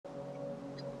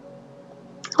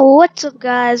What's up,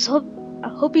 guys? I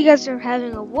hope you guys are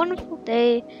having a wonderful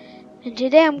day. And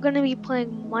today I'm gonna be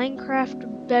playing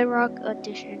Minecraft Bedrock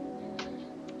Edition.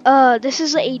 This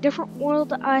is a different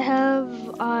world I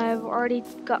have. I've already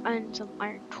gotten some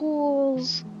iron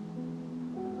tools,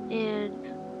 and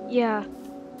yeah.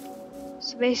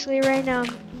 So basically, right now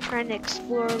I'm trying to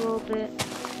explore a little bit.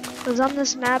 Cause on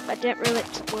this map I didn't really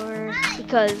explore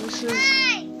because this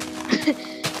is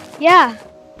yeah.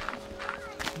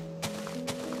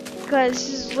 Because this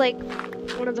is like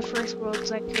one of the first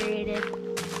worlds I created,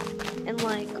 and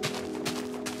like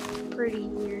pretty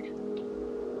weird.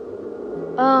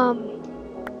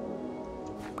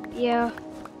 Yeah.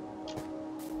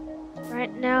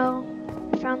 Right now,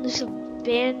 I found this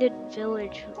abandoned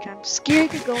village, which I'm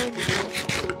scared to go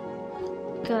into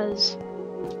because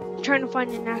I'm trying to find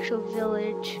an actual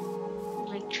village and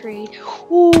like trade.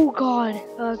 Oh God.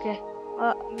 Okay.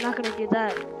 I'm not gonna do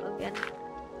that again.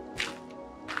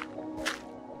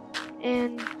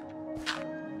 And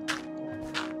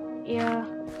yeah.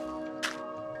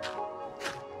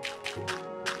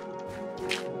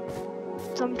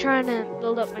 So I'm trying to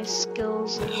build up my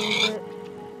skills a little bit.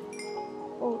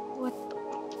 Oh, what the?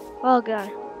 Oh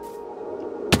God.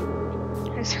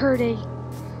 I just heard a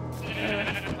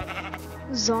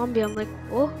zombie. I'm like,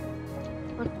 oh,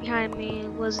 look behind me.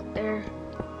 It wasn't there.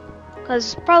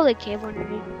 Cause it's probably a cave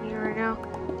underneath me right now.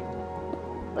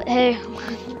 But hey,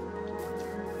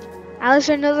 at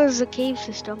least I know there's a cave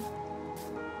system.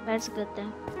 That's a good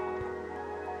thing.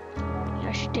 Yeah,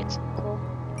 I should take some coal.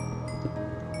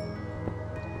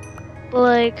 But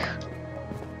like,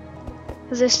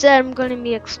 as I said, I'm going to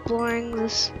be exploring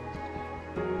this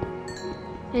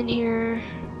in here.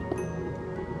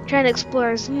 Trying to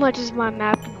explore as much as my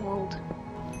map can hold.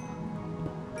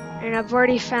 And I've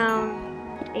already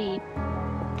found a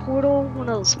portal, one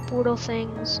of those portal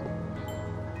things.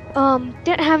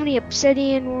 Didn't have any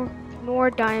obsidian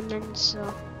nor diamonds, so.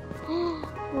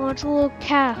 Oh, it's a little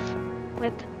calf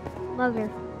with mother.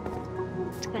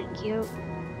 It's kind of cute.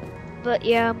 But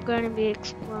yeah, I'm gonna be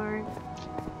exploring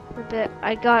a bit.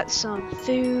 I got some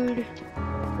food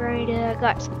ready. I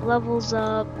got some levels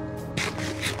up.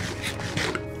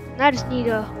 And I just need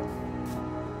to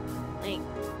like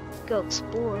go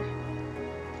explore.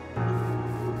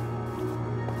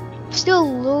 I'm still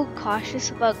a little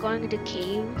cautious about going into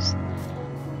caves.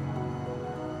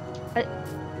 But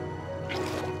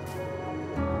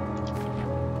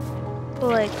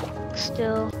like,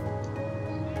 still,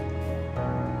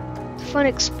 it's a fun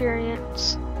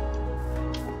experience.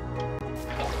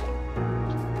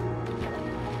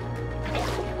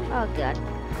 Oh God.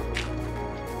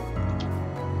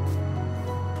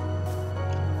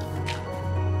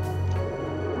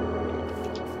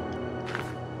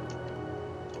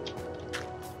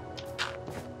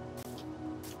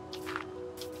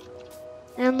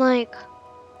 And like,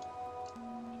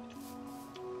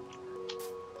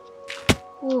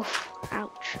 oof,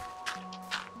 ouch.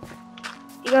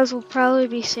 You guys will probably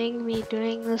be seeing me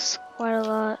doing this quite a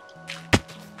lot.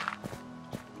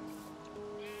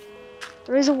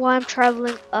 The reason why I'm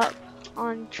traveling up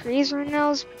on trees right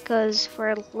now is because for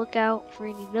a lookout for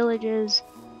any villages,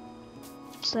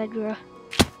 etc.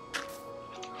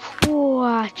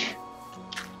 Watch.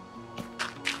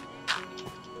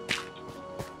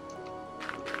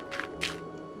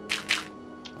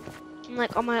 And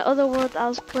like on my other world I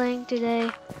was playing today,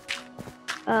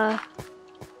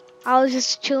 I was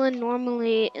just chilling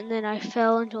normally and then I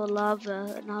fell into a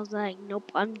lava and I was like,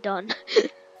 nope, I'm done.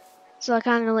 So I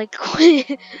kind of like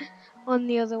quit on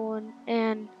the other one,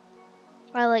 and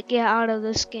if I like get out of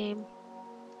this game,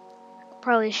 I'll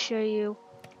probably show you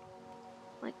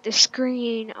like the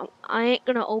screen. I ain't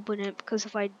gonna open it because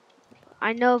if I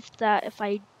know that if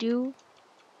I do,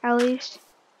 at least,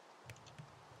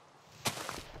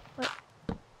 but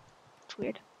it's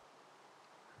weird.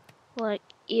 Like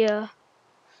yeah.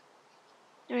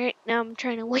 Alright, now I'm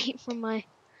trying to wait for my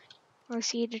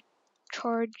RC to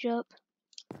charge up.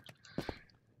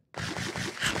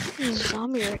 There's a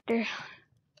zombie right there.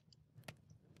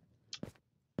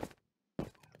 I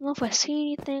don't know if I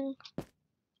see anything,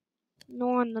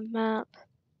 nor on the map.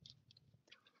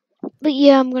 But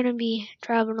yeah, I'm gonna be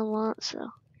traveling a lot, so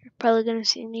you're probably gonna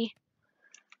see me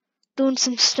doing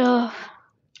some stuff.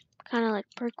 Kind of like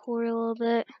parkour a little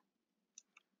bit.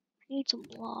 I need some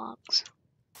logs.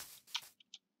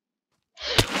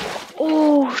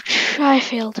 Oh, I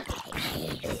failed.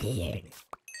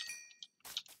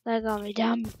 That got me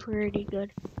down pretty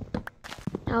good.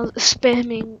 I was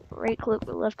spamming right click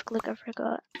or left click, I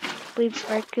forgot. I believe it's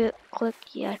right click,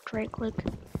 yeah, right click.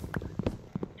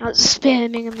 I was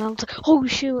spamming and I was like, oh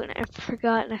shoot, and I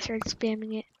forgot and I started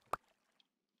spamming it.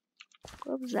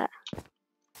 What was that?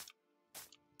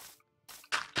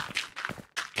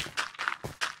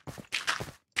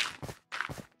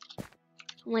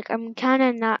 I'm kind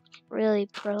of not really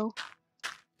pro.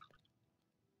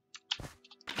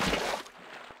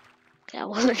 Okay, I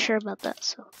wasn't sure about that,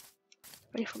 so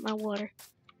ready for my water.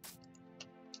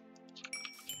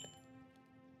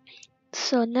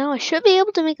 So now I should be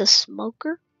able to make a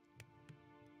smoker.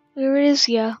 There it is,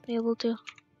 yeah, be able to.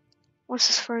 Once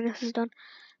this furnace is done,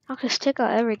 I'll just take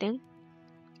out everything.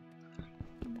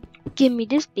 Give me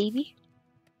this baby.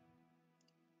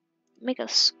 Make a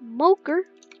smoker.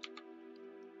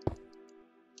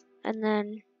 And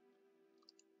then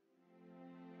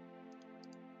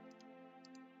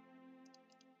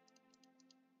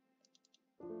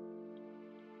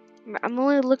I'm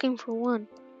only looking for one.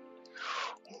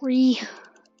 We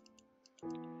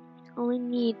only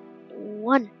need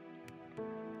one.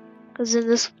 Cause then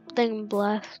this thing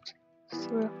blasts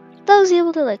through. I thought I was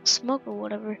able to like smoke or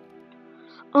whatever.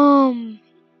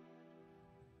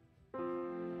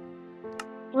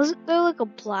 Wasn't there like a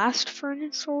blast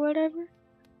furnace or whatever?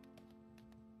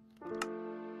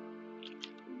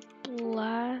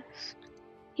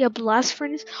 Blast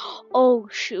furnace. Oh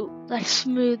shoot, that's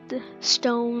smooth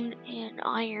stone and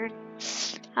iron.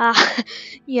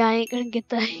 Yeah, I ain't gonna get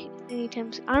that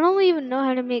anytime soon. I don't even know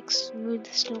how to make smooth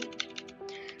stone.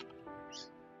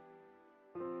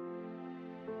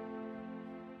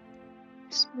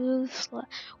 Smooth slab.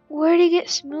 Where to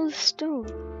get smooth stone?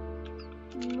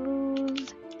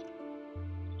 Smooth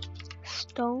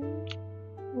stone?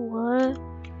 What?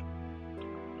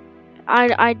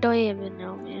 I don't even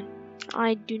know, man.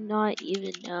 I do not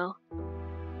even know.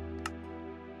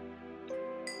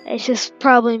 It's just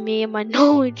probably me and my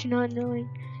knowledge not knowing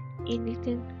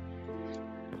anything.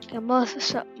 Okay, I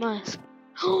must.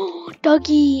 Oh,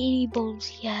 doggy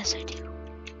bones. Yes, I do.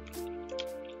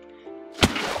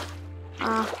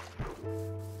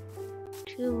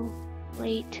 Too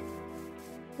late.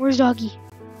 Where's doggy?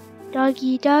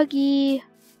 Doggy. Come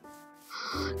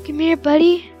here,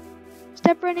 buddy.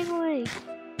 Stop running away.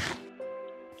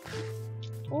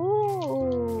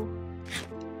 Oh,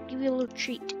 give you a little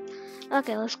treat.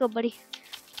 Okay, let's go, buddy.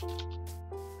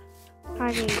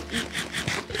 I need to eat.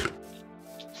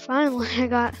 Finally, I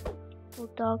got a little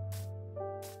dog.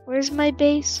 Where's my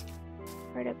base?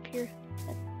 Right up here.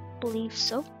 I believe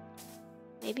so.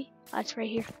 Maybe. Oh, it's right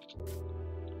here.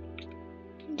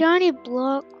 Johnny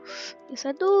blocks. Yes,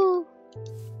 I do.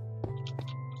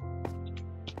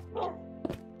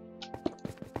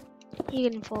 You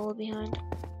can follow behind.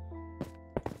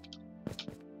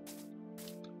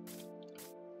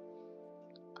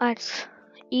 Let's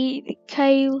eat the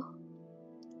kale.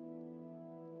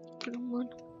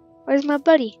 Where's my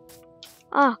buddy?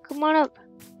 Come on up.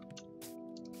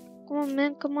 Come on,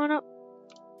 man, come on up.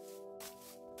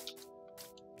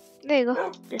 There you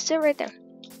go. Just sit right there.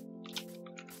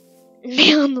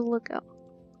 Be on the lookout.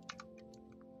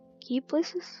 Key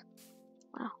places?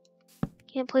 Wow.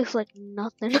 Can't place like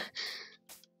nothing.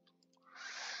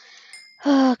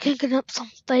 Cooking up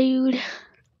some food.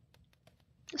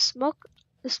 The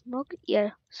smoke,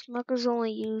 yeah. Smoker's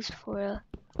only used for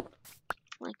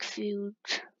like food.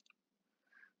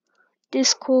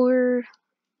 Discord.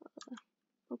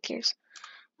 Who cares?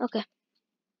 Okay.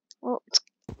 Well, let's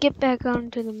get back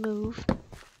onto the move.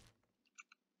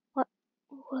 What?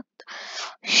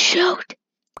 Shoot!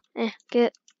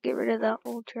 Get rid of that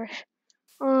old trash.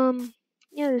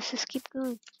 Yeah, let's just keep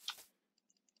going.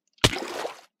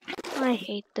 I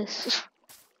hate this.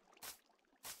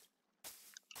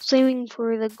 Saving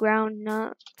for the ground,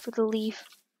 not for the leaf.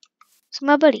 It's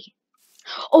my buddy.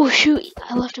 Oh shoot!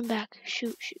 I left him back.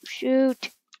 Shoot!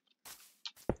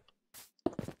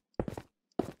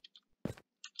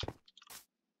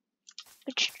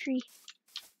 Which tree?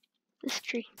 This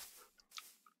tree.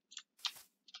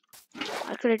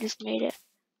 I could have just made it.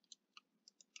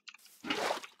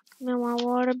 Now my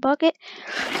water bucket.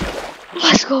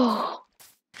 Let's go!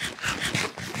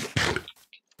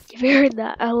 If you heard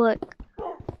that, I was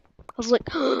like,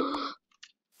 kind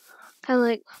of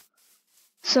like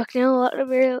sucking a lot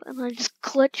of air, and I just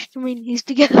clutched my knees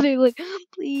together, like,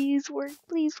 please work.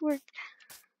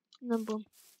 And then boom.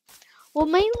 Well,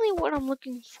 mainly what I'm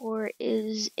looking for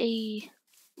is a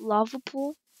lava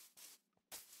pool.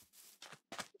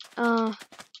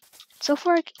 So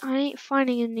far I ain't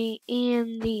finding any,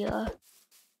 and the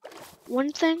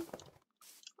one thing,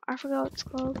 I forgot what it's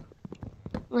called,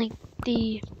 like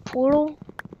the portal,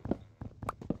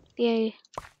 the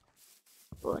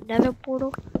nether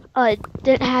portal, it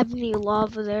didn't have any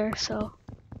lava there, so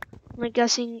I'm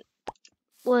guessing,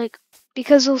 like,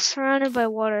 because it was surrounded by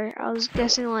water, I was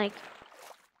guessing like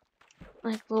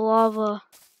like the lava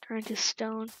turned to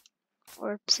stone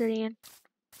or obsidian.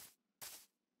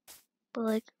 But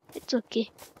like, it's okay.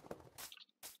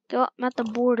 Go, I'm at the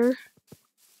border.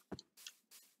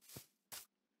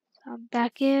 I'm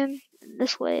back in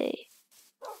this way.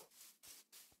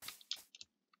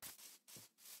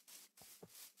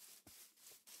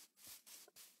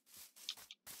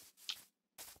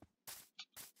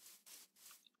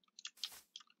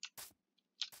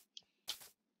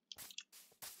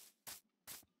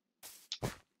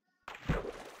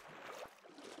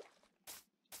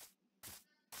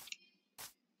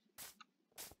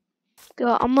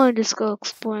 Go, I'm gonna just go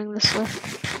exploring this way.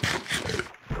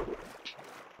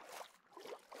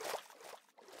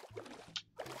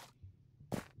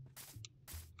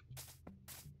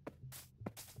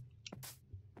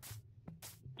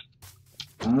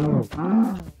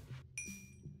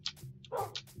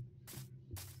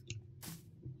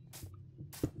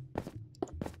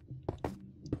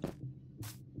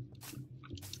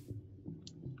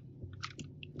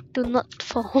 Do not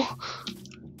fall.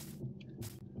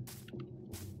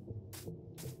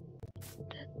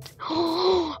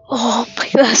 Oh my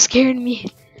god, that scared me.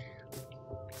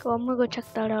 Go, I'm gonna go check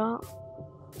that out.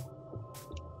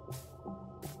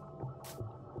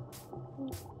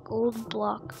 Gold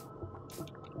block.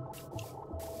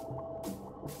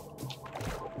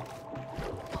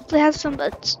 Hopefully I have some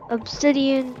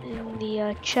obsidian in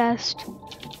the chest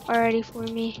already for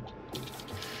me.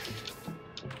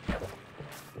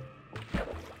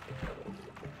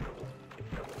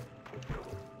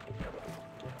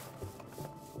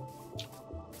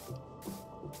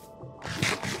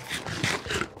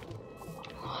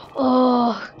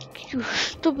 Oh, you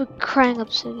stupid crying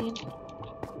obsidian.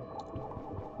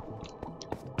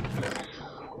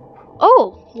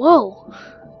 Oh, whoa.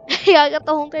 Yeah, I got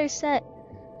the whole entire set.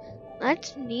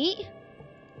 That's neat.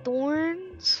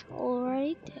 Thorns,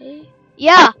 alright. Hey.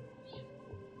 Yeah.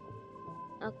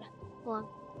 Okay, hold on.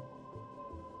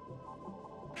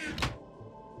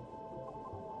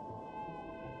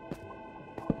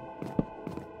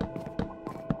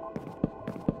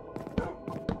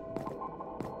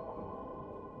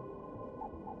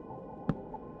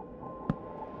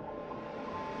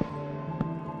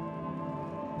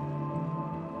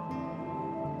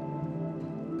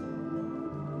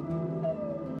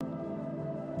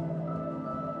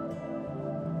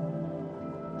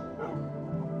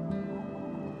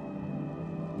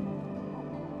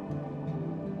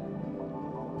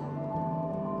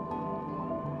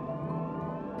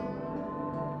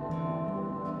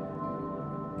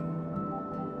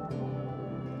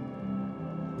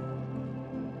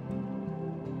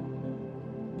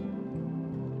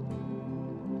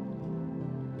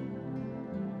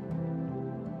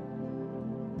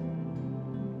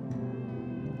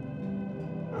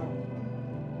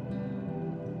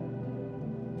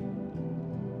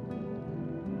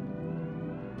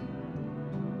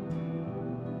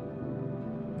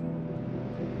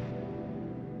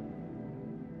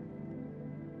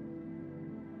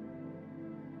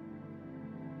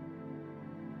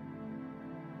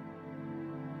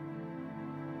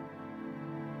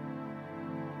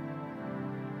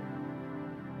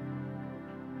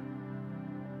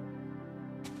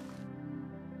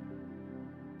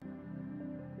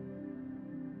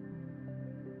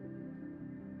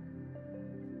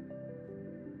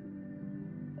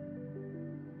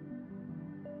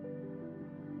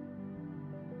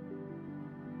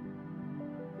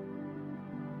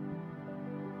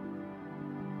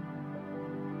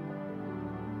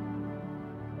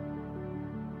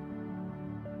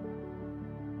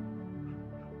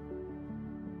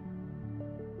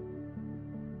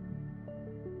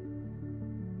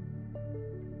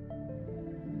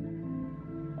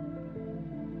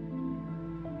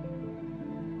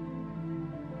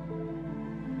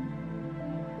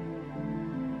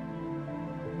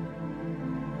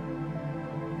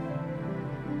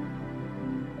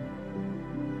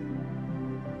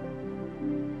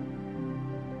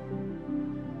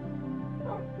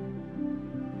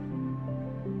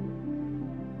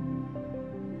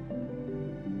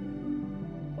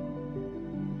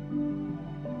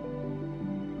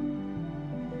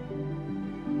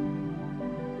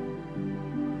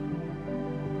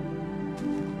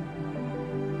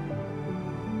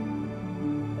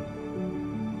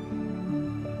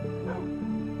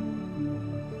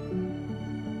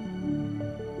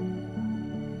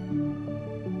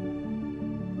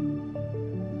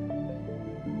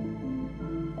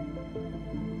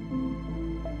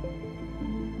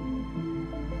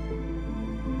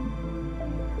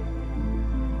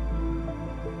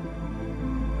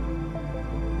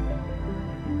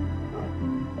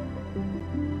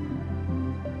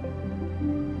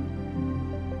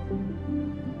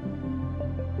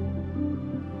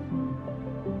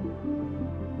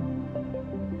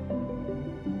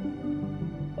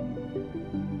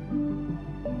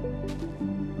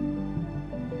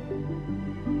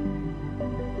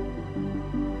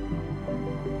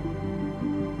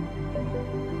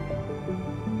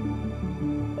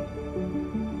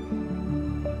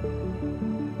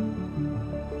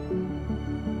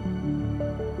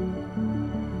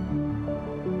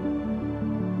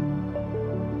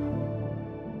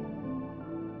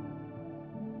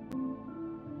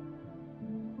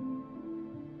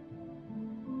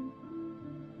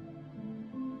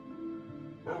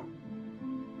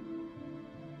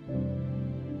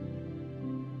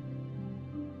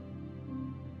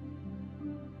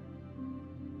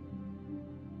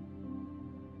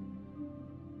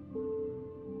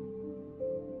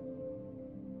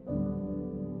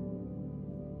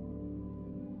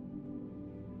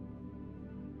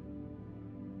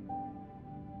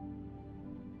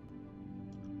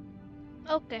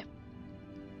 Okay.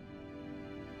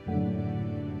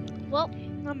 Well,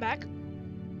 I'm back.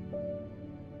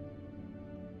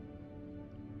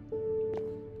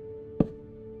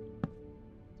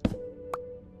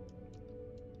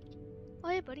 Oh,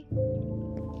 hey, buddy.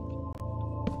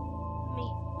 Me.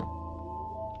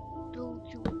 Don't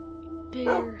you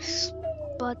dare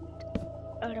butt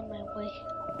out of my way.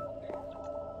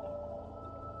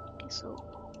 Okay, so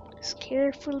just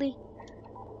carefully.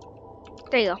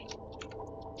 There you go.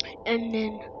 And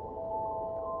then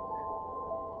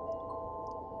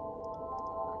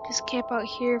just camp out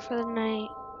here for the night.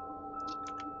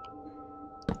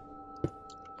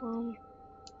 Boom.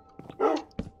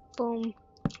 Boom.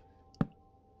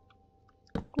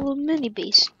 Little mini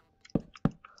base.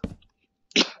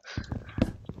 I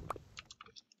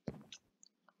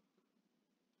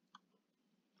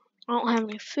don't have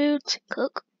any food to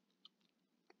cook.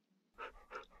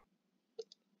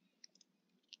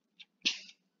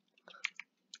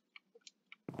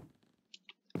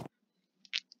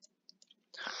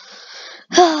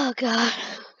 Oh god.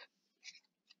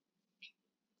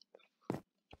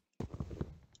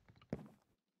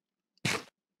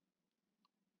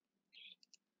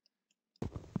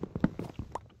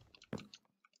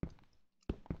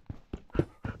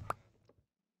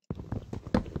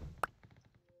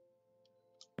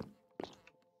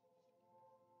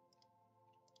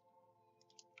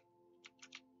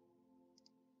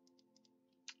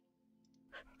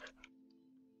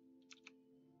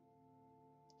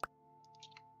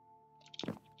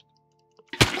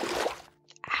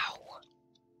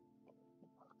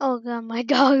 Oh god, my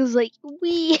dog is like,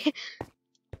 wee.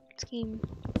 This game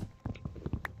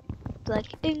is like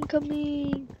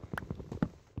incoming.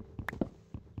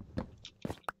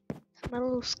 So my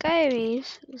little sky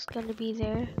race is gonna be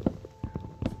there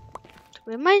to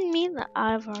remind me that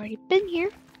I've already been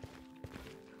here.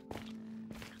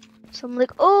 So I'm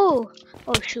like, oh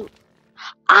shoot.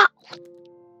 Ah!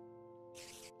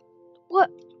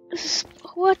 What?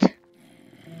 What?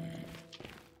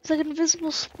 It's like an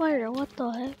invisible spider. What the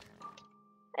heck?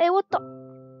 Hey, what the?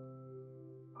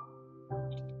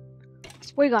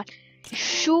 Swear to God.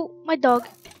 Shoot my dog.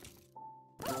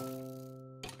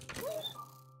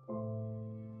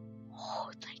 Oh,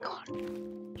 thank God.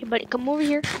 Hey, buddy, come over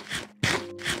here.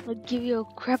 I'll give you a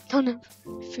crap ton of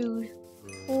food.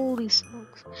 Holy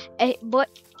smokes. Hey, but.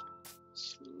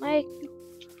 Smack you.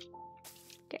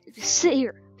 Okay, just sit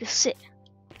here. Just sit.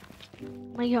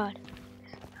 My God.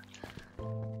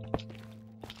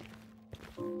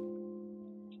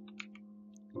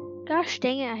 Gosh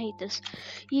dang it, I hate this.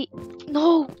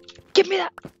 No! Give me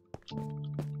that!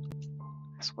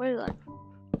 I swear to God.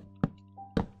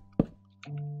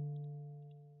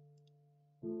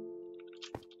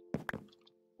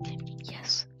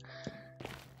 Yes.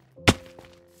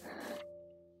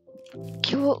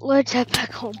 Okay, well, let's head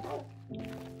back home.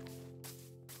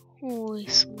 Holy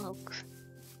smokes.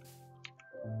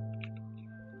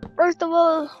 First of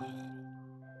all,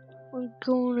 we're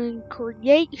going to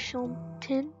create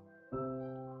something.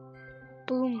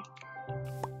 Boom.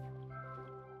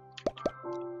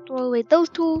 Throw away those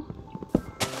two.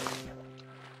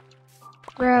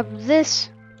 Grab this.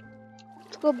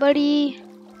 Let's go, buddy.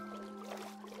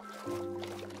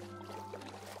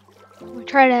 We'll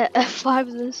try to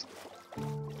F5 this.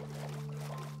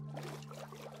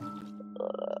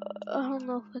 I don't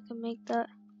know if I can make that.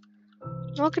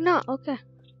 No, I cannot. Okay.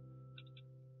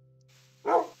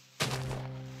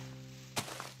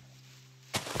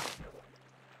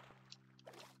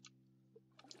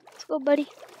 Let's go, buddy.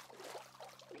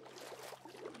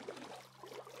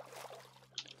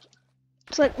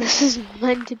 It's like this is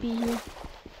meant to be here.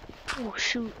 Oh,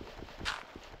 shoot.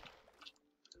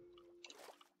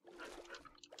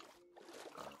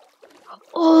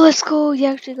 Oh, let's go. You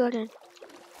actually got in.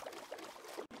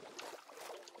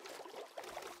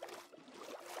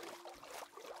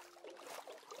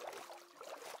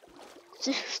 This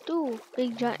is still a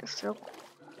big giant circle.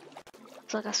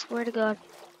 It's like, I swear to God.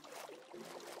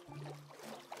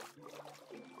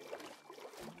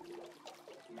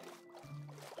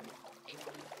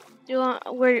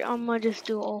 I'm gonna just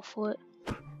do all foot.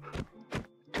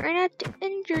 Try not to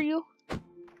injure you.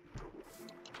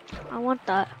 I want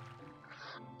that.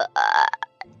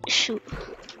 Shoot.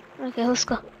 Okay, let's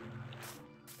go.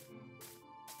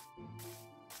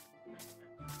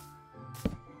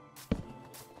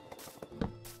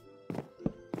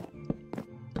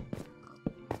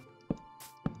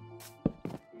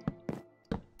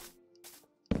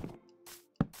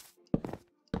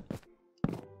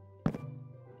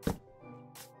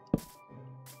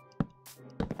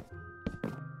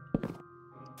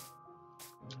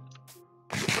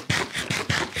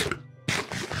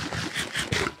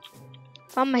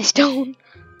 Found my stone.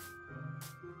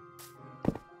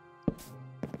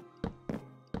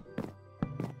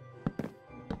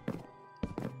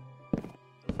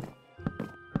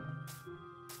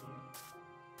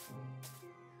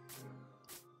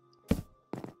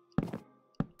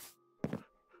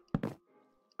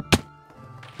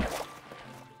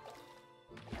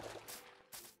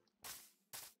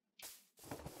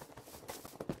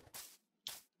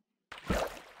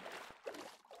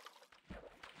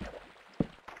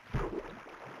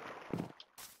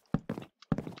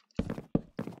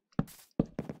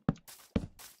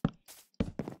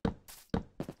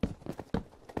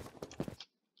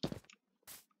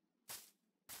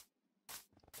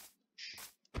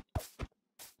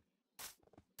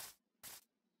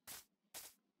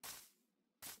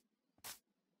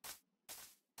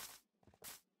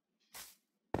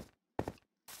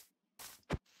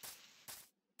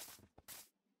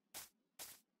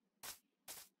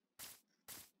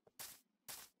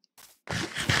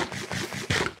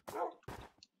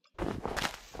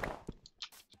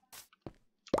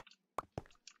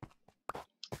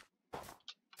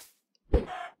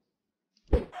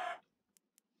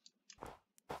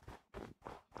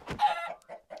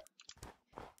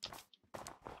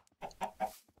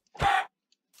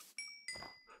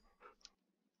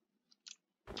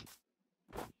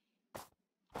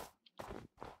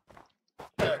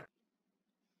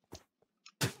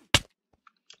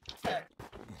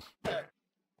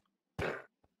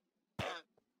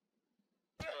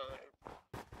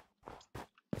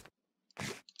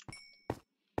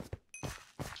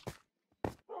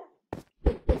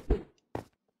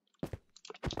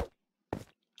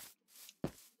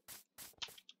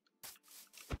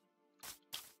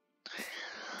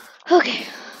 Okay.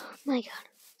 My god.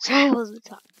 Sorry I wasn't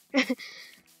talking.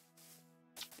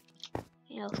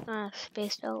 Yeah, I was kind of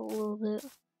spaced out a little bit.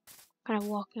 Kind of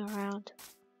walking around.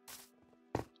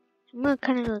 I'm gonna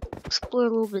kind of explore a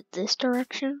little bit this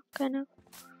direction, kind of.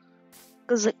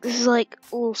 Because like, this is like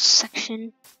a little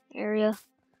section area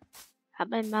at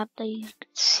my map that you can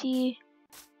see.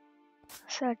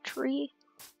 Is that a tree?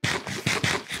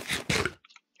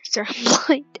 Sorry, I'm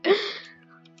blind.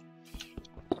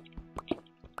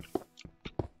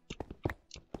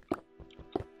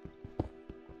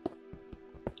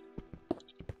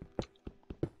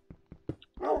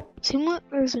 Seems like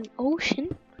there's an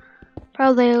ocean.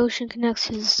 Probably the ocean connects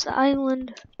to this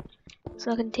island,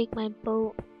 so I can take my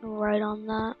boat and ride on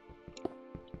that.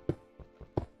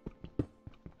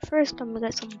 First, I'm gonna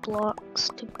get some blocks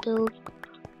to build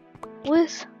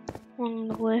with along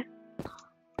the way.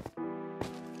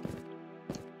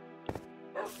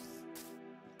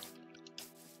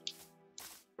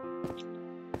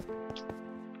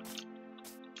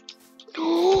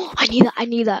 Oh, I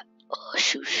need that. Oh,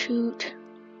 shoot.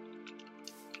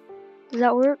 Does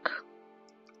that work?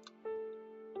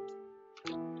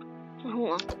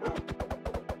 Hold on.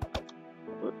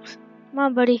 Whoops. Come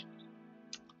on, buddy.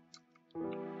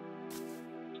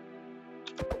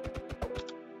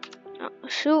 Oh,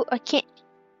 shoot, I can't.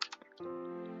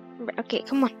 Okay,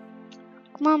 come on.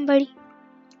 Come on, buddy.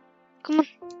 Come on.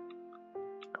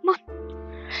 Come on.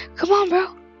 Come on,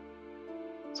 bro.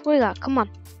 That's what we got. Come on.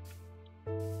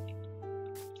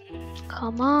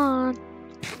 Come on.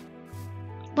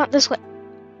 Come on, this way.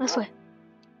 This way.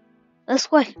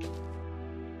 This way.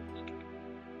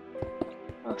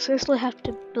 I'll seriously have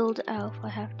to build it out if I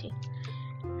have to.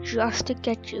 Just to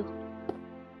get you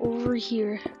over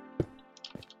here.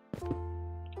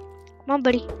 Come on,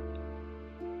 buddy.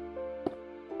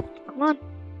 Come on.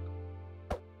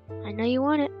 I know you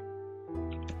want it.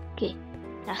 Okay.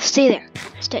 Now stay there.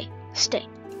 Stay.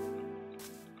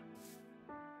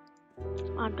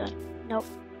 I'm done. Nope.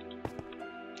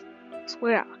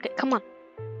 Swear out. Okay, come on.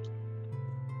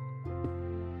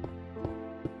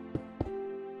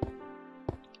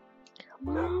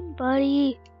 Come on,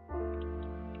 buddy.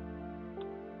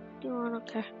 You want?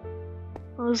 Okay.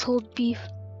 I'll just hold beef.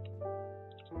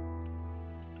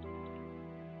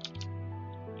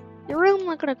 You're really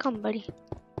not gonna come, buddy.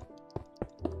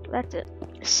 That's it.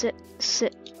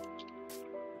 Sit.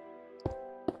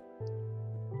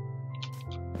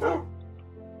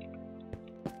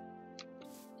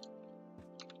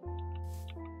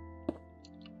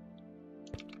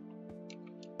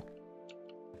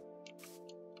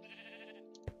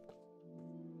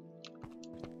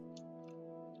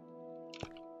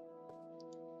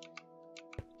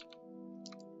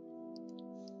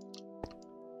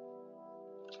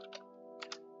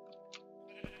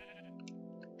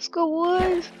 Let's go,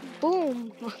 boys.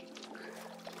 Boom.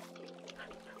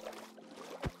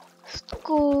 Let's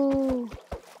go.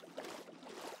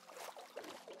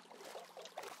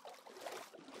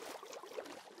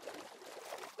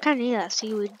 kinda need that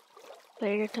seaweed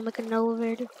later to make an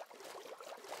elevator.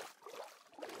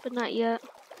 But not yet.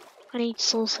 I need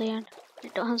soul sand. I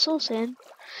don't have soul sand.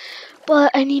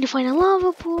 But I need to find a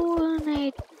lava pool, and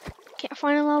I can't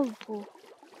find a lava pool.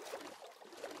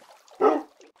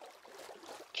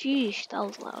 Jeez, that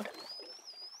was loud.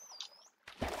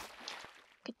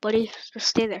 Okay, buddy, just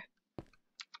stay there.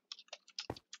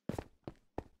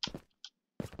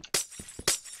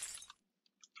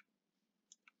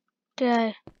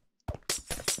 Do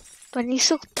I need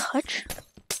silk touch?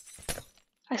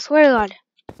 I swear to God,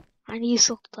 I need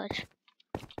silk touch.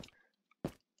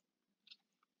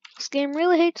 This game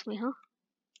really hates me, huh?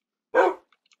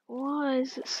 Why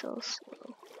is it so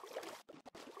slow?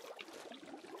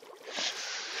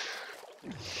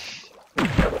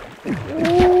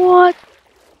 What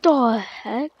the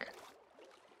heck?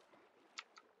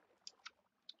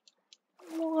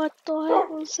 What the heck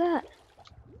was that?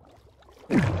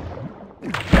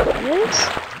 This?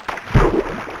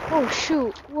 Oh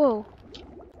shoot, whoa.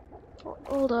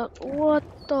 Hold up, what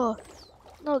the?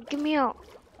 No, get me out.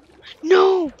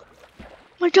 No!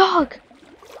 My dog!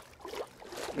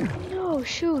 No,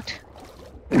 shoot.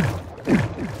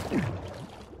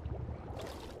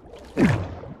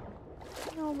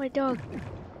 No, my dog.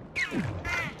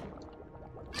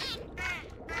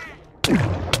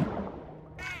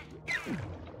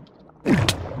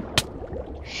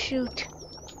 Shoot.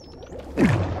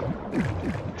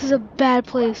 This is a bad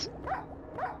place.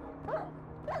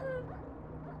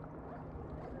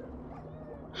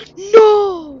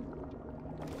 No!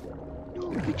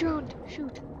 No, he drowned.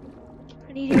 Shoot.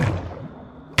 I need air.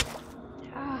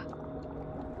 Ah.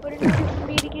 But in order for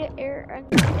me to get air, I'm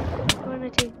going to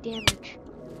take damage.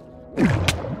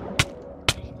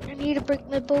 I need to break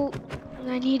my boat. And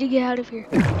I need to get out of here.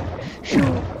 Shoot.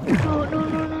 No, no,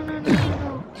 no, no, no, no, no,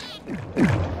 no.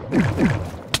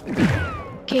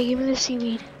 Okay, give me the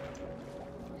seaweed.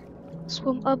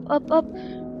 Swim up, up, up.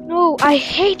 No, I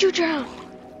hate you, drown.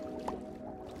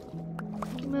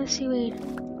 Give me the seaweed.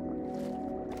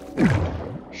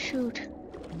 Shoot.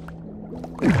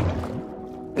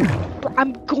 But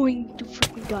I'm going to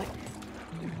freaking die.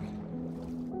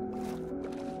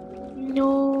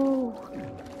 No.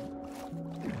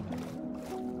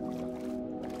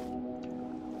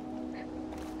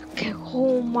 Okay,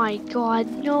 oh my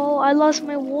God, no, I lost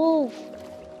my wolf.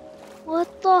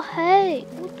 What the heck?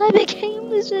 What type of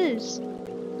game is this?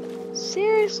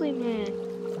 Seriously, man.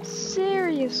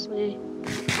 Seriously.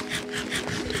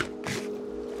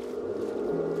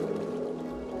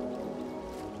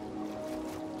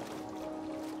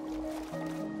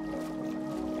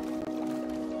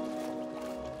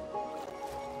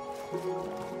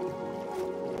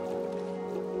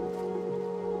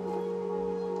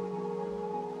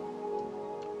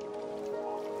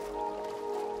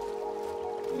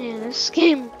 Man, this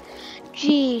game,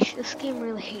 geez, this game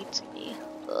really hates me.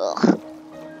 Ugh.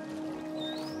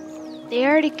 They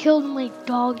already killed my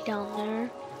dog down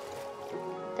there.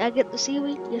 Did I get the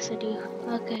seaweed? Yes, I do.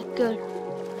 Okay, good.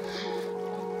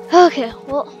 Okay,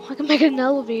 well, I can make an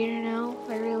elevator now if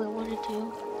I really wanted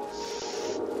to.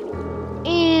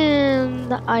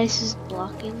 And the ice is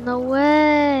blocking the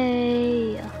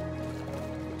way.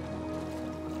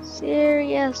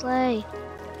 Seriously.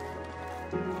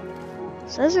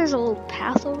 Says there's a little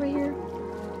path over here.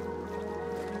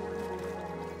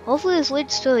 Hopefully this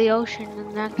leads to the ocean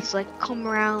and then I can like come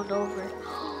around over.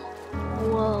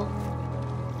 Whoa.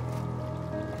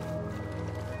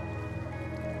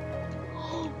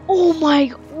 Oh my,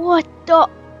 what the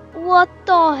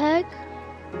heck?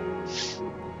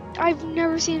 I've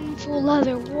never seen full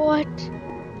leather, what?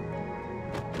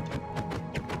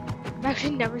 I've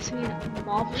actually never seen a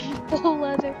mob in full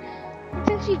leather. It's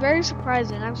actually very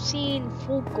surprising. I've seen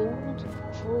full gold,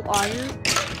 full iron,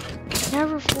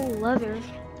 never full leather.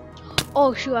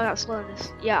 Oh shoot, I got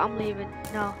slowness. Yeah, I'm leaving.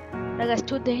 No, that guy's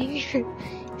too dangerous.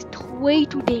 It's way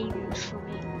too dangerous for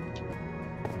me.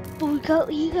 But we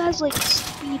got you guys like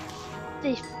speed,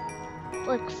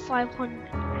 like 500.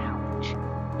 Ouch.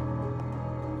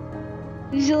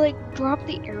 Does it like drop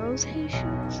the arrows he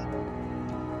shoots?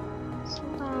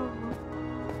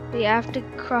 We have to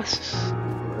cross this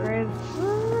river.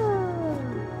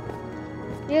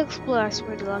 We explore, I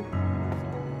swear to God.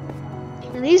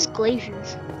 And these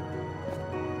glaciers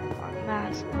are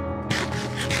massive.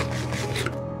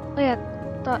 Oh yeah,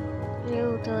 I thought we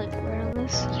were able to like ride on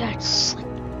this. Yeah, it's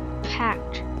like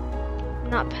packed.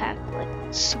 Not packed,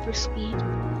 like super speed.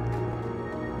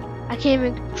 I can't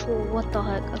even control what the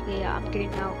heck. Okay, yeah, I'm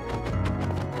getting out.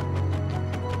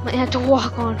 Might have to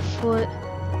walk on foot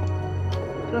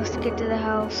just to get to the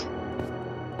house.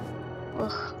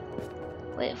 Ugh.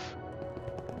 Wait.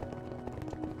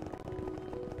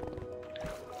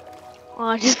 Oh,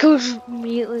 it just goes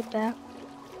immediately back.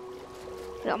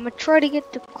 Yeah, I'm gonna try to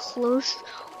get to close.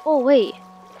 Oh wait,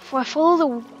 if I follow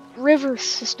the river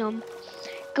system,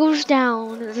 it goes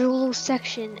down. There's a little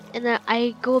section, and then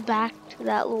I go back to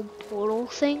that little portal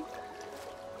thing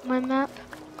on my map.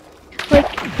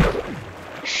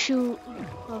 Like, shoot.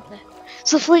 Okay.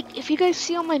 So if you guys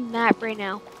see on my map right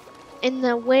now, in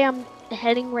the way I'm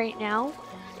heading right now,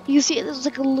 you can see there's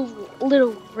like a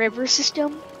little river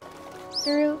system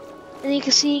through, and you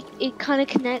can see it kind of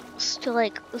connects to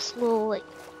like this little like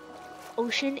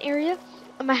ocean area.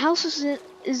 And my house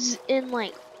is in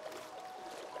like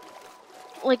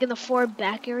in the far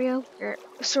back area, where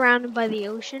surrounded by the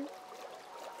ocean.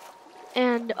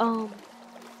 And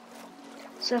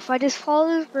so if I just follow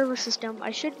this river system,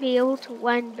 I should be able to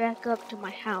wind back up to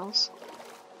my house.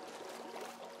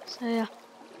 So yeah,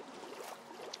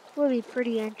 will be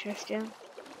pretty interesting.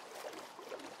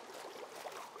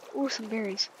 Ooh, some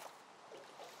berries.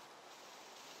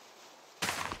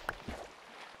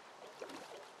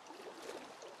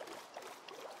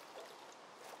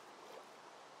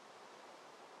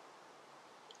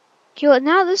 Okay, well,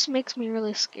 now this makes me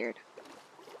really scared.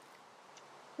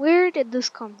 Where did this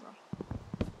come from?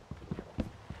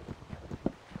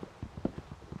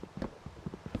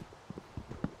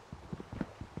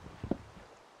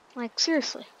 Like,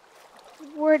 seriously.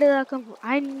 Where did that come from?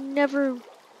 I never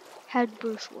had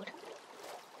Bruce wood.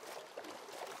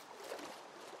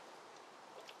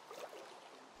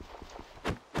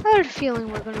 I had a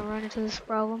feeling we're gonna run into this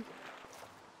problem.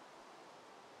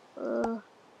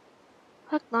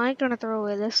 Heck no, I ain't gonna throw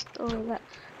away this. Throw away that.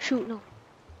 Shoot, no.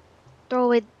 Throw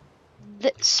away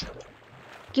this.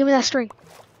 Give me that string.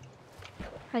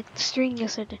 Like the string,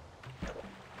 yes I did.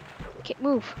 Can't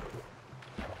move.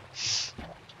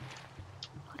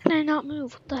 How can I not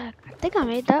move? What the heck? I think I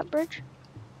made that bridge.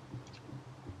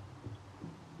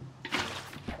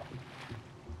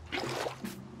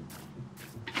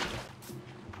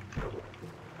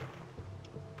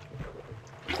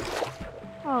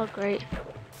 Oh, great.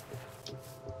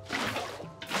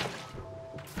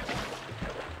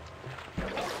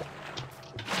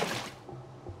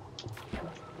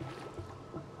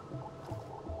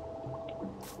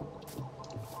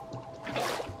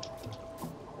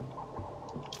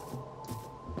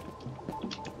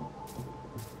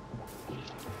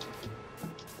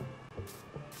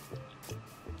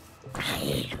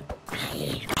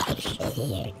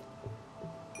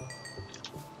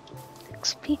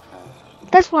 XP.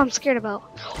 That's what I'm scared about.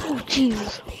 Oh,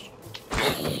 Jesus.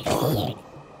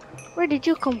 Where did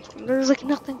you come from? There's like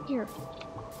nothing here.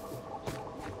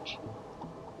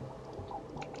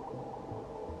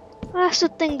 That's the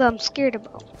thing that I'm scared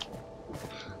about.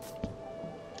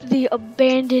 The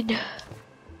abandoned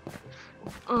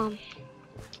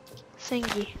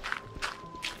thingy.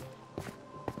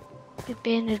 The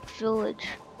abandoned village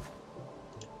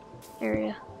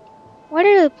area. Why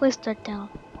did I place that down?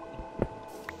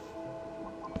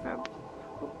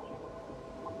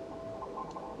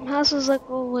 My house is like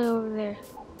all the way over there.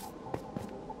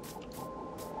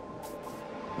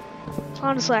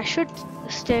 Honestly, I should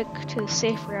stick to the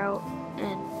safe route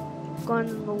and go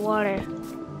into the water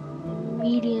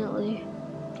immediately.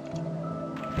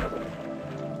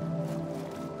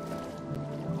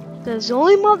 Because the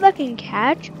only mob that can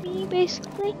catch me,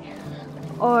 basically,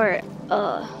 are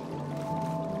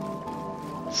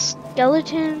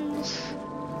skeletons.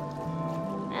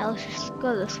 Now let's just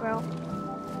go this route.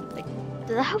 Wait,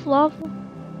 did I have lava?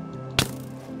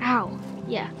 Ow,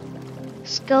 yeah.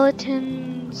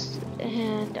 Skeletons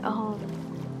and what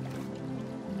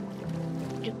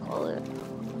do you call it?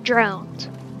 Drowned.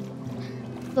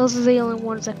 Those are the only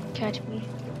ones that can catch me.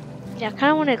 Yeah, I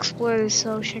kind of want to explore this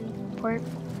ocean part.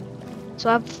 So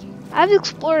I've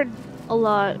explored a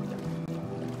lot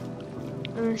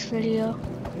in this video,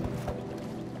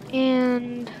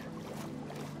 and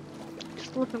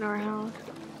just looking around.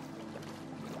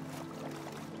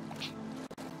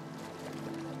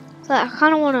 So I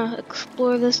kind of want to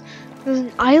explore this. There's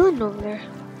an island over there.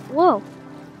 Whoa!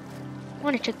 I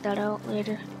want to check that out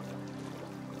later.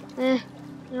 You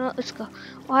know what? Let's go.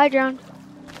 Oh, hi, Drown.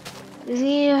 Does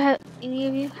any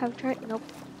of you have tried? Nope.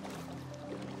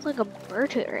 It's like a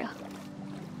bird area.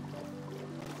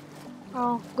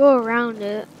 I'll go around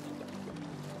it.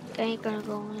 I ain't gonna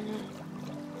go in it.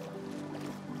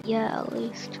 Yeah, at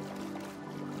least.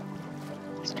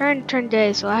 It's starting to turn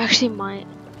day, so I actually might.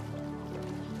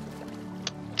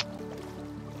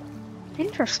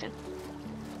 Interesting.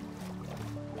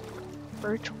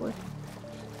 Birchwood.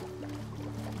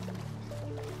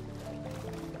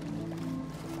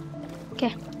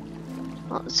 Okay.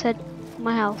 Well, let's head to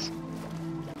my house.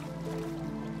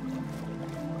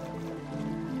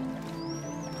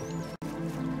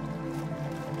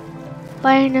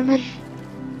 Bye, Enemies.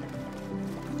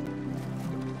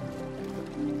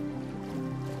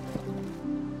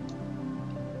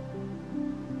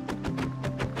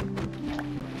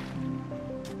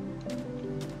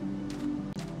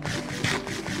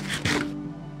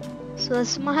 So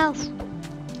this is my house.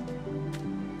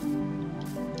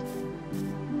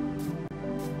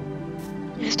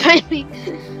 It's tiny.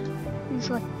 There's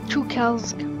like 2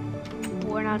 cows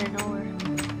born out of nowhere.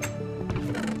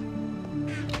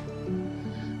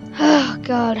 Oh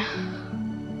god.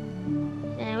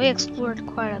 And we explored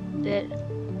quite a bit.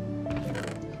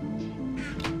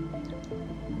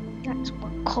 Got some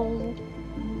more coal.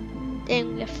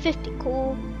 Then we have 50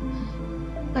 coal.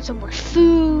 Got some more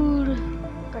food.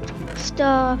 Got some more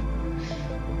stuff.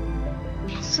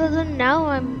 So then now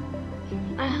I'm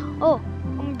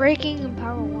breaking in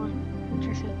power 1.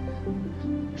 Interesting.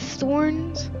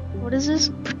 Thorns. What is this?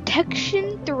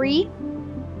 Protection 3.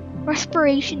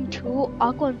 Respiration 2.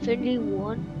 Aqua Infinity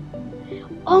 1.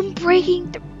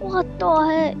 Unbreaking. What the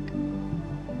heck?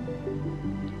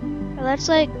 Oh, that's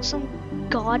like some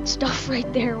god stuff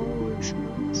right there. Holy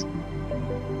smokes.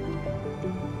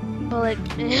 But like,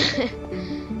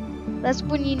 that's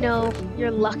when you know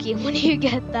you're lucky when you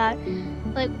get that.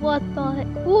 Like, what the heck?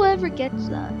 Whoever gets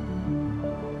that?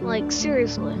 Like,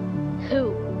 seriously.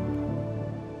 Who?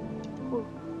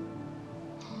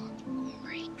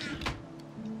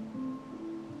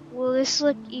 Will this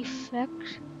like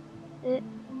affect it?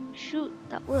 Shoot,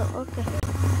 that will. Okay.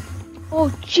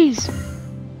 Oh jeez.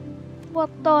 What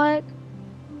the heck?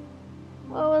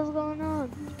 What was going on?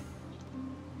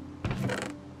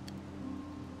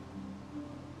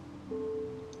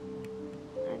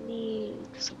 I need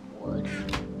some wood.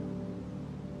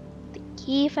 The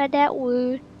key for that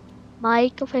wood.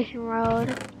 Make a fishing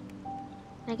rod.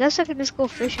 I guess I can just go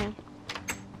fishing.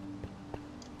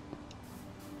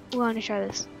 We want to try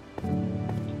this.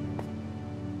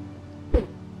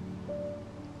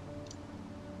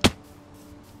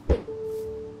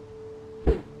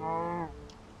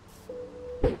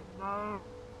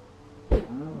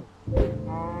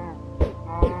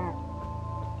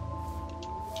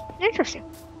 Interesting.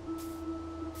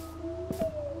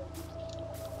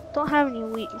 Don't have any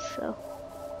wheat, so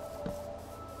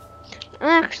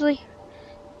actually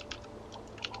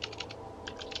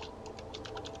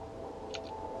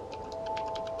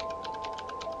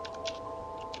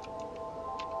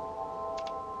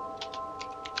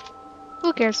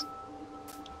who cares?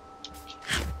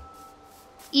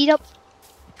 Eat up.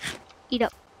 Eat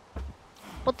up.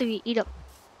 Both of you eat up.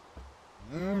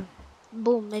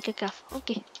 Boom, make a calf.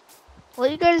 Okay. Well,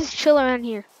 you guys chill around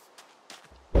here.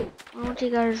 I don't want you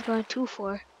guys going too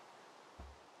far.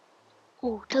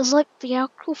 Oh, does like the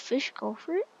actual fish go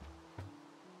for it?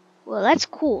 Well, that's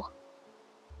cool.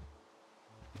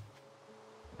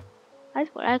 That's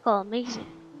what I call amazing.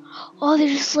 Oh, they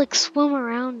just like swim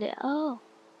around it. Oh.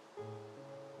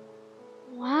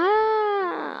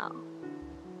 Wow.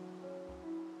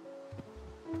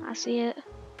 I see it.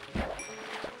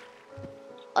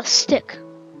 A stick.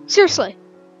 Seriously.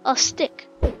 A stick.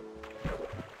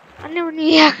 I never knew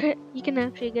you can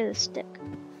actually get a stick.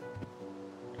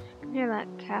 I can hear that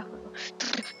calf.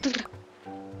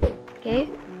 Okay.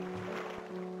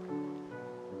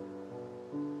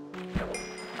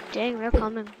 Dang, they're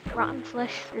coming. Rotten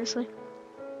flesh, seriously.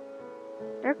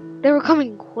 They were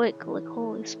coming quick, like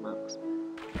holy smokes.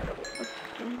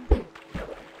 Okay.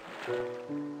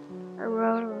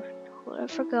 I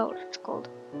forgot what it's called.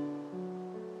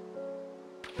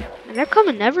 And they're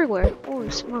coming everywhere.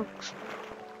 Holy smokes.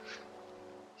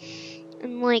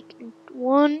 And like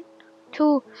 1,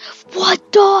 2.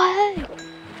 What the heck?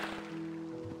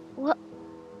 What?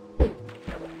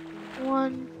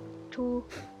 1, 2,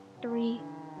 3,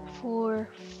 4,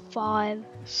 5,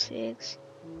 6.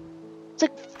 It's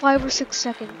like 5 or 6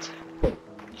 seconds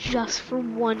just for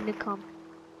one to come.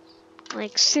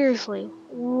 Like seriously,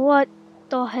 what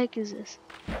the heck is this?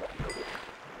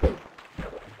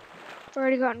 I've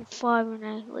already gotten 5 and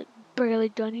I like barely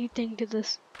done anything to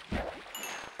this.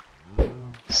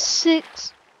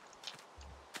 6.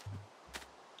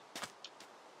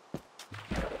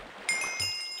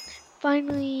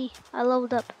 Finally, I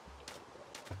leveled up.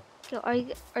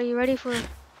 Okay, are you ready for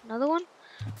another one?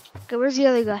 Okay, where's the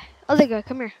other guy? Other guy,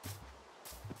 come here.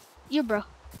 You, bro.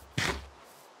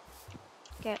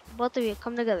 Okay, both of you,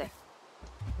 come together.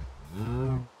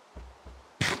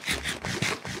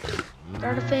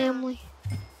 Start a family.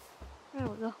 There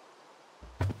we go.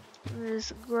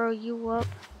 Just grow you up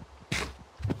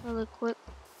really quick.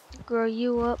 Grow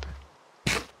you up.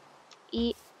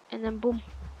 Eat, and then boom.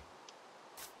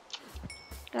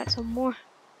 Got some more.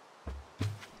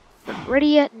 Ready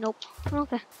yet? Nope.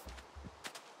 Okay.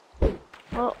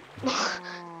 Well,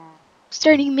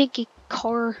 starting to make a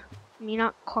car. I mean,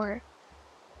 not car.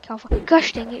 Cow farm.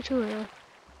 Gosh dang it, too early.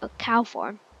 A cow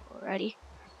farm already.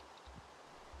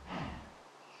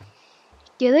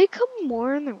 Do they come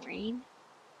more in the rain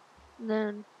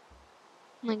than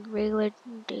like regular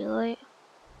daylight?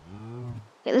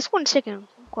 Okay, this one's taking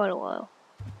quite a while.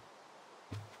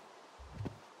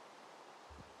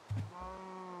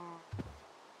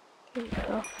 Here we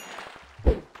go.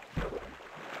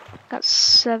 Got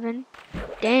 7.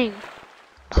 Dang.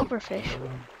 Pufferfish.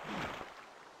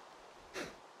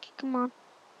 Okay, come on.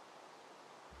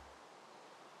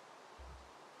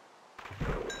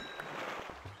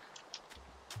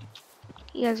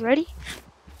 You guys ready?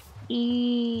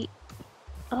 Eat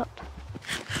up.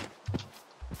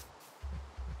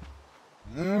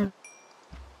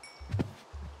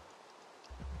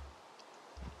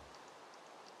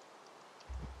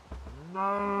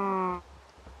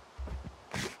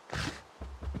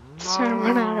 Starting to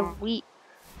run out of wheat.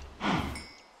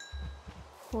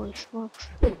 Holy smokes.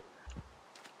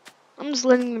 I'm just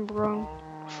letting them roam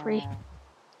free.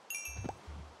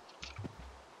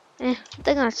 I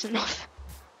think that's enough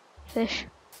fish.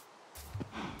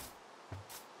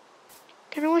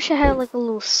 Kinda wish I had like a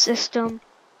little system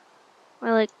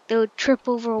where like they would trip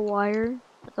over a wire,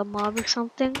 like a mob or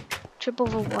something, trip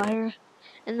over a wire,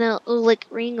 and then it'll like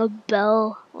ring a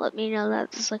bell, let me know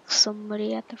that there's like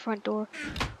somebody at the front door,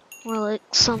 or like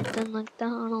something like that,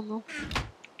 I don't know.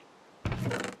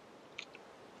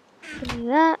 Give me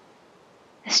that.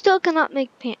 I still cannot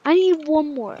make paint. I need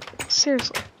one more,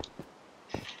 seriously.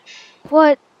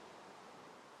 What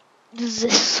is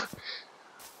this?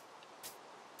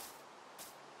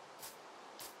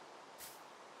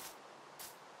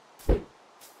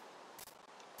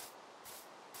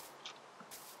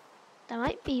 That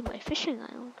might be my fishing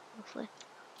island, honestly.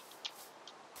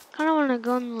 Kinda wanna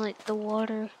go in like the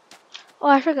water. Oh,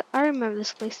 I forgot, I remember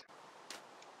this place.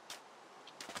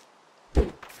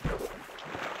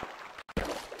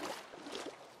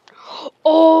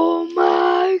 Oh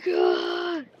my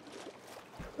god!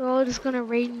 They're all just gonna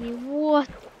raid me. What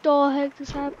the heck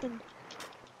just happened?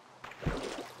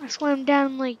 I swam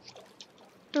down like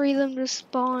 3 of them just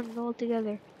spawned all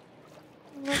together.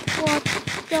 I'm like, what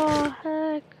the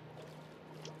heck?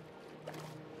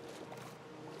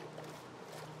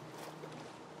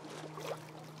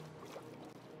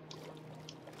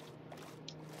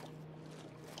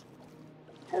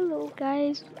 Hello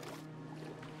guys.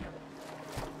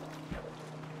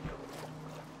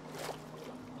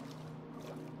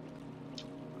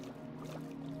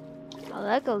 Oh,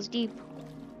 that goes deep.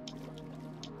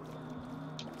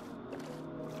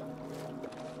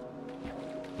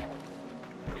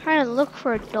 Trying to look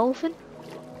for a dolphin.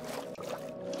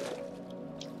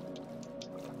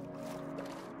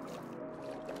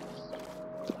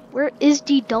 Where is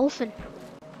the dolphin?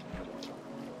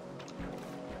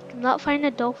 Cannot find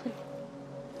a dolphin.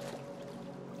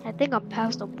 I think I'm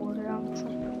past the border,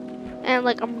 honestly. And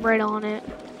like I'm right on it.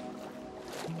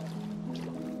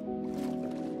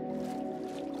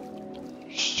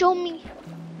 Show me.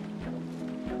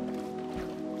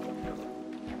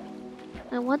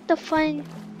 I want to find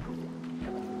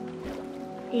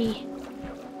a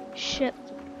ship,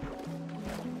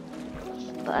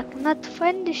 but I cannot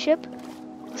find the ship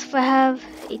if I have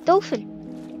a dolphin.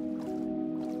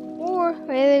 Or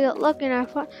maybe I got lucky and I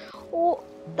find. Oh,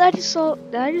 that is so.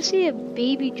 Did I just see a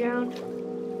baby drowned?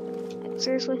 Like,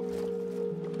 seriously?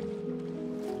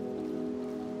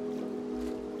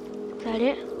 Is that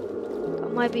it?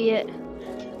 That might be it.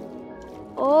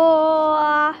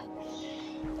 Oh.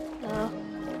 No.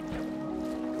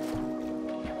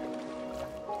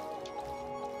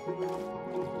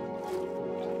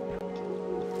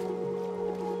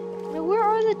 Now, where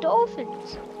are the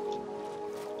dolphins?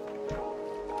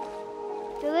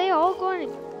 Do they all go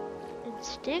in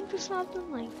extinct or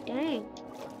something? Like, dang.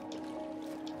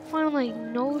 Find like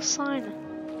no sign.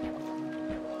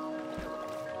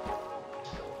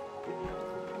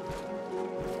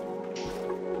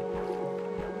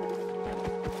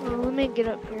 Oh, let me get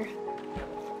up here.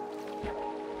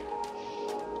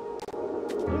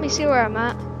 Let me see where I'm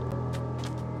at.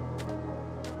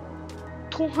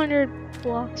 200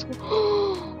 blocks.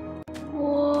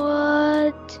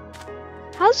 What?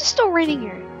 How's it still raining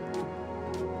here?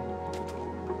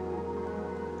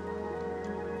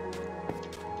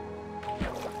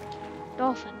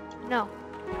 Dolphin. No.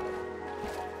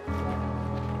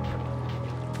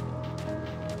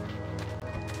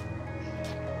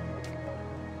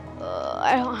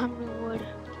 I don't have any wood.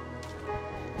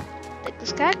 Take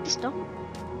this cactus though.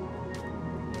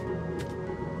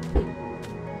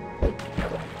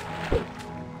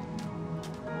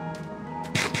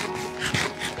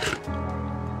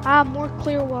 Yeah, more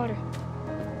clear water.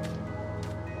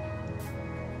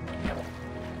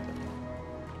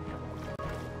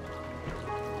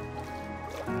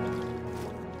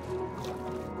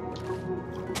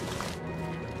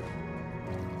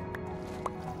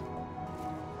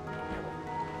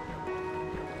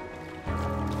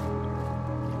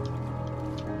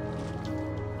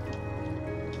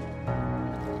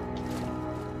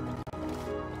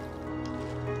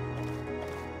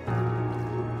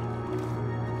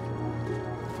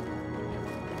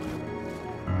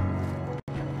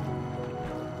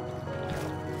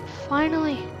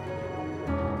 Finally.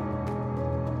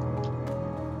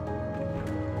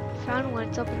 Found one,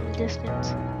 it's up in the distance.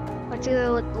 It's either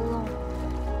like a little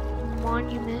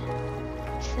monument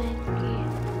thingy.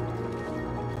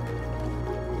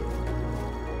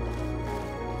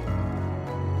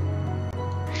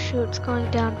 Shoot, it's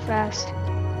going down fast.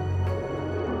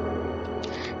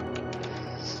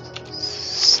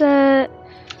 Set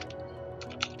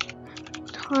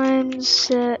time,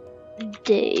 set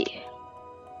day.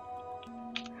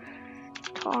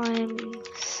 Time,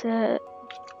 set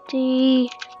D.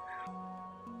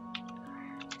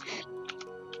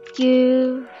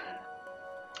 Give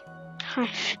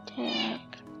hashtag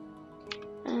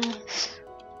S.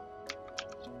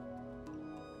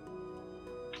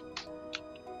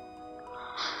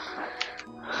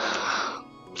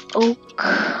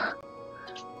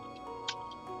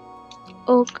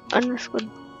 Oak underscore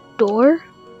door.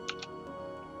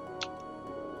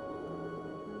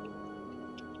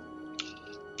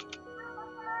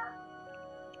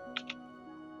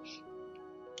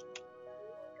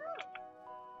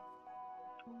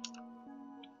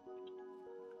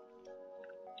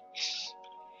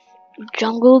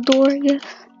 Jungle door, I guess.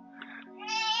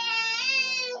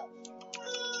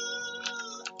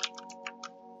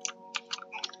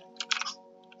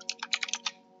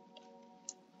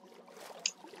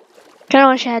 Kinda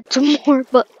wish I had some more,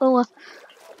 but oh well.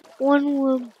 One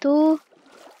will do.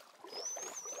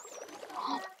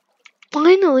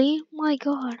 Finally! My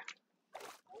god.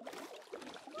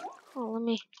 Oh, let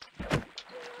me.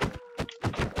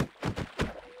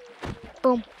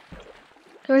 Boom.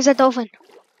 Where's that dolphin?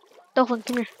 Dolphin,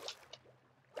 come here.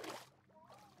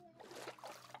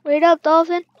 Wait up,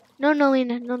 dolphin. No,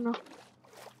 Lena, no.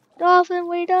 Dolphin,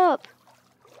 wait up.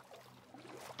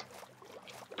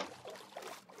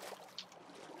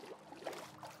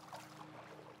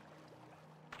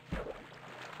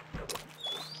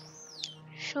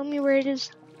 Show me where it is.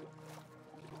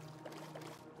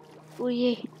 Oh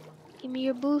yeah. Give me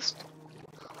your boost.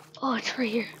 Oh, it's right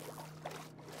here.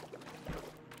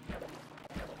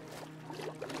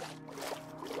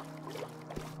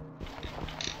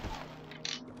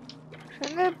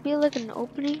 Shouldn't that be like an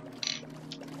opening?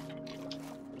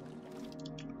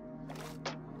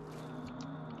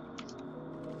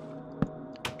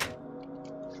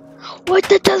 What?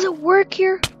 That doesn't work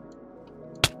here?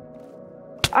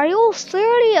 Are you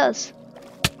serious?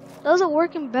 Does it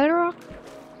work in Bedrock?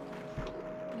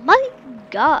 My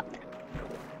god.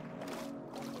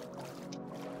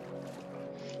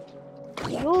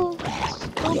 You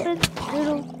stupid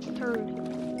little turd.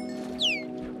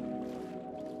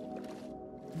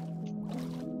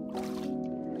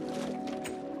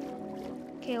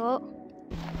 Okay, well.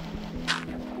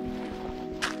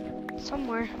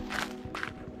 Somewhere.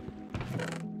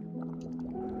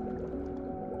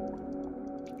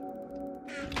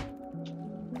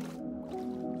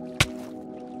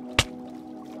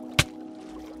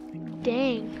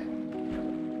 Dang.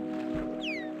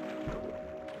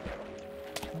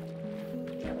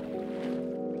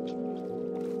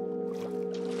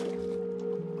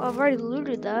 Well, I've already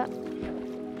looted that.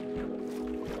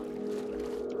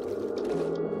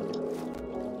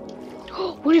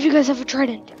 What if you guys have a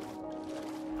trident?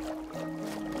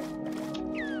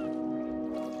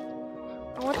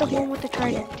 I want the one with the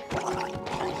trident.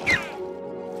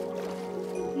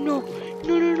 No,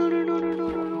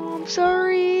 I'm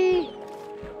sorry.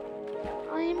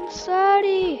 I'm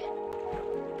sorry.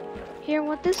 Here,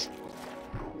 want this?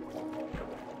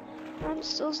 I'm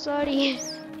so sorry.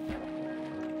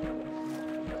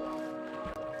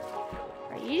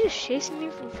 Are you just chasing me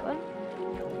for fun?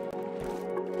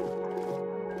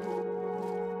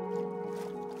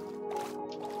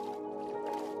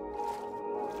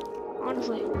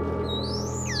 Honestly.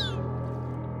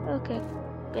 Okay,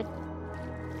 good.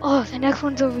 Oh, the next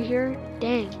one's over here.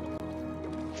 Dang.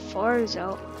 Far is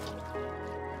out.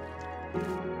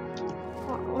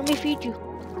 Oh, let me feed you.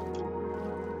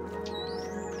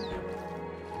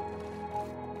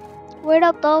 Wait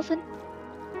up, dolphin.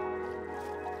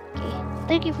 Okay,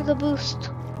 thank you for the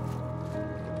boost.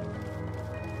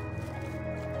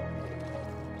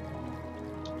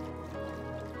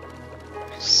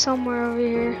 somewhere over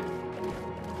here.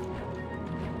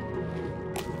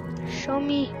 Show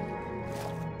me.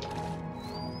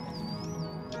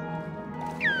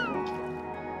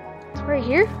 It's right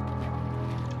here?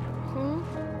 Huh?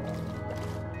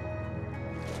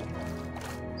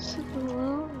 Is it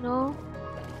below? No.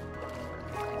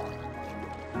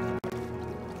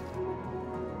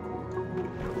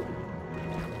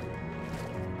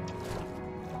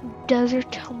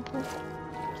 Desert temple.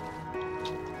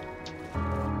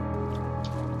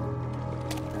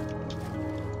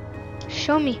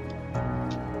 Show me.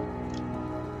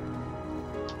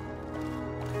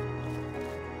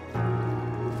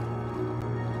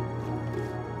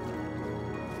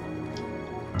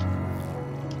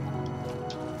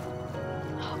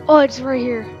 Oh, it's right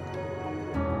here.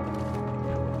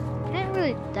 Not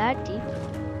really that deep.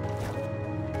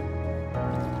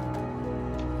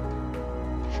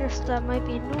 Just that might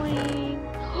be annoying.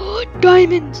 Oh,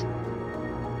 diamonds!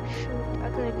 Shoot, I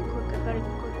gotta be quick. I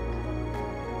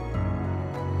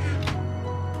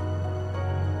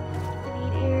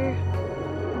need air.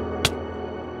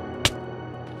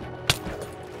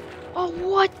 Oh,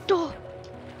 what the?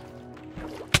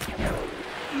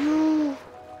 You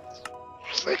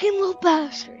freaking little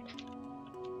bastard.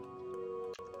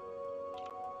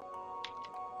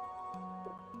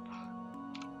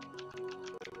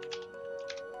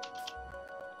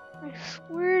 I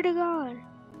swear to God.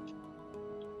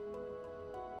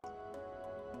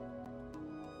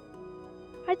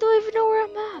 I don't even know where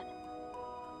I'm at.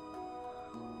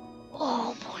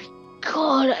 Oh my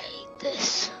God, I hate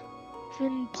this. I've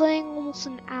been playing almost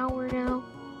an hour now.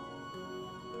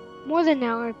 More than an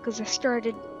hour because I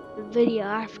started the video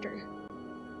after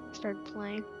I started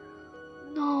playing.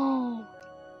 No.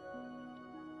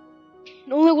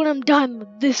 Only when I'm done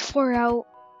this far out.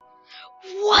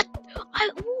 What?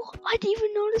 I didn't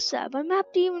even notice that. My map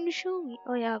didn't even show me.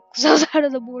 Oh yeah, because I was out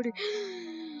of the border.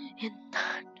 And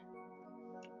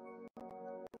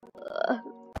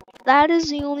that is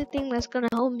the only thing that's gonna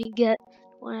help me get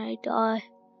when I die.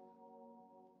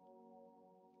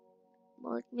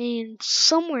 Like man,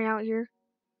 somewhere out here.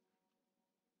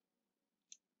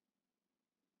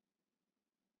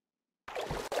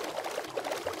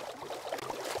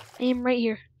 I am right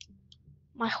here.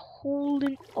 My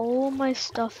holding all my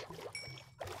stuff.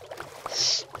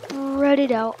 Spread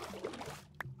it out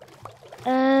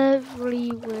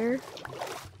everywhere.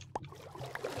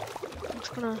 I'm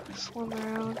just gonna swim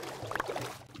around,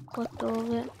 collect all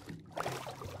of it.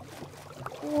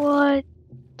 What?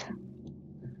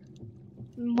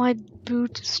 My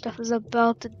boot stuff is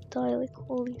about to die, like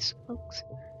holy smokes.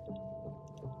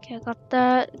 Okay, I got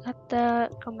that,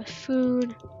 got my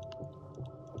food.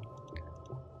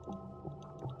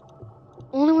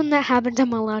 Only when that happens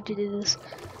am I allowed to do this.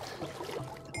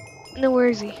 No, where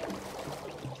is he?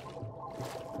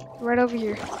 Right over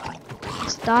here.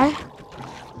 Let's die.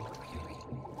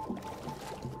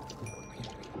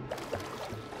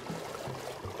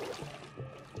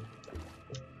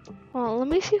 Well, let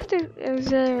me see if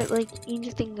there's like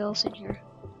anything else in here.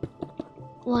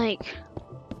 Like,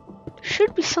 there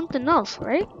should be something else,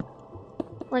 right?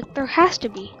 Like, there has to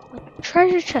be. Like a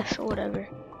treasure chest or whatever.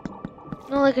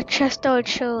 Not like a chest that would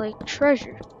show, like,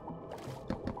 treasure.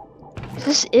 Is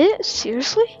this it?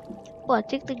 Seriously? Well, I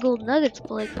take the gold nuggets,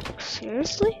 but, like,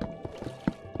 seriously?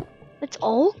 That's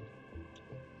all?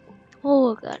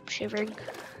 Oh, God, I'm shivering.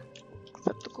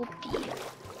 Acceptable B.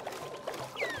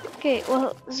 Okay,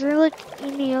 well, is there, like,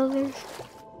 any others?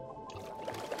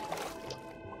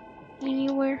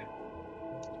 Anywhere?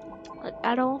 Like,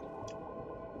 at all?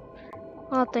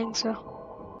 I don't think so.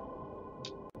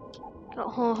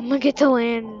 Oh, I'm gonna get to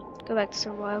land and go back to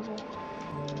survival.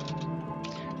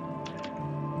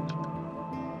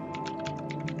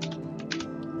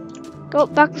 Go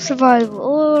back to survival.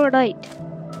 Alright.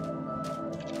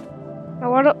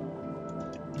 Now what?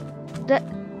 That.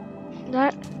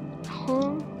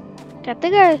 Huh? I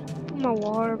think I put my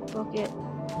water bucket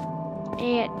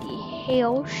at the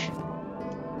house.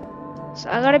 So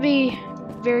I gotta be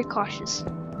very cautious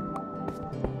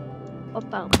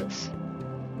about this.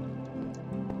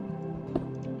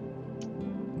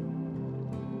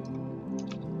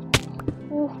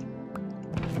 Ooh.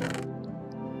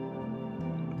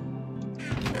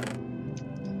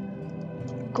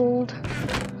 Gold.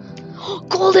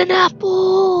 Golden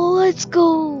apple! Let's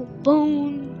go!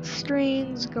 Bone,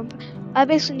 strings, I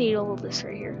basically need all of this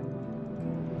right here.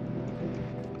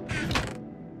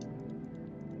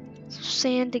 Some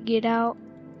sand to get out.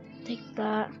 Take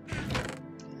that.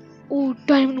 Oh,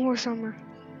 diamond horse armor.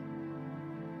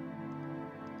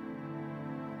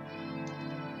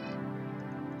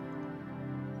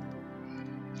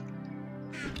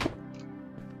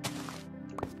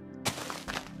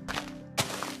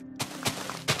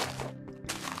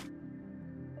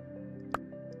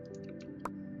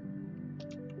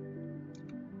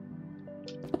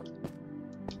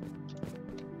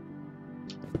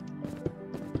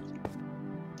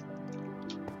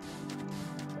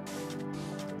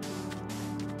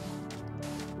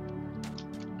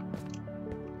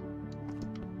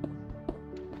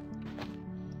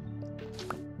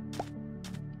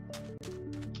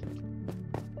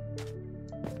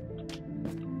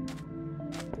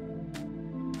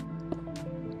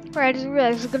 Right, I didn't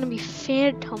realize there's gonna be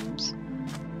phantoms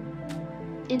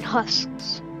in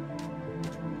husks.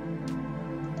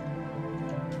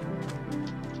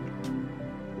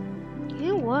 You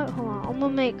know what? Hold on, I'm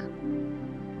gonna make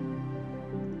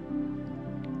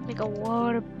a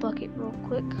water bucket real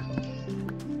quick.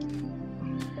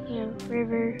 Yeah,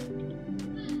 river.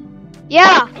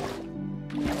 Yeah!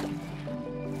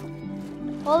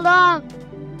 Hold on!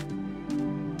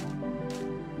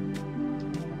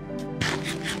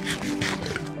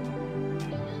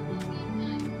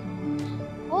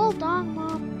 Hold on,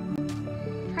 Mom.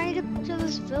 I'm trying to get to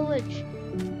this village.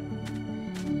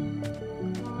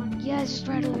 Come on. Yeah, it's just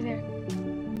right over there.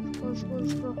 Let's go,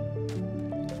 let's go.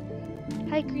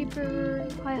 Hi, Creeper.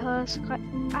 Hi, Husk. Hi.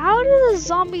 How do the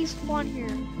zombies spawn here?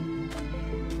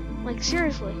 Like,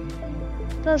 seriously.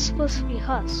 That's supposed to be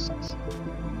husks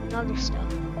and other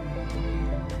stuff.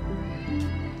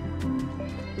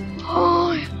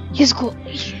 Oh, he has gold.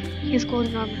 He has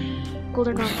golden armor.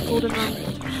 Golden armor. Golden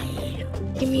armor.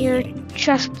 Give me your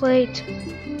chest plate.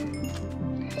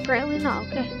 Apparently not.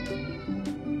 Okay.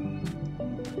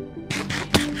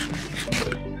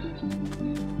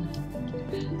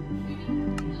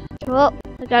 Well,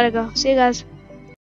 I gotta go. See you guys.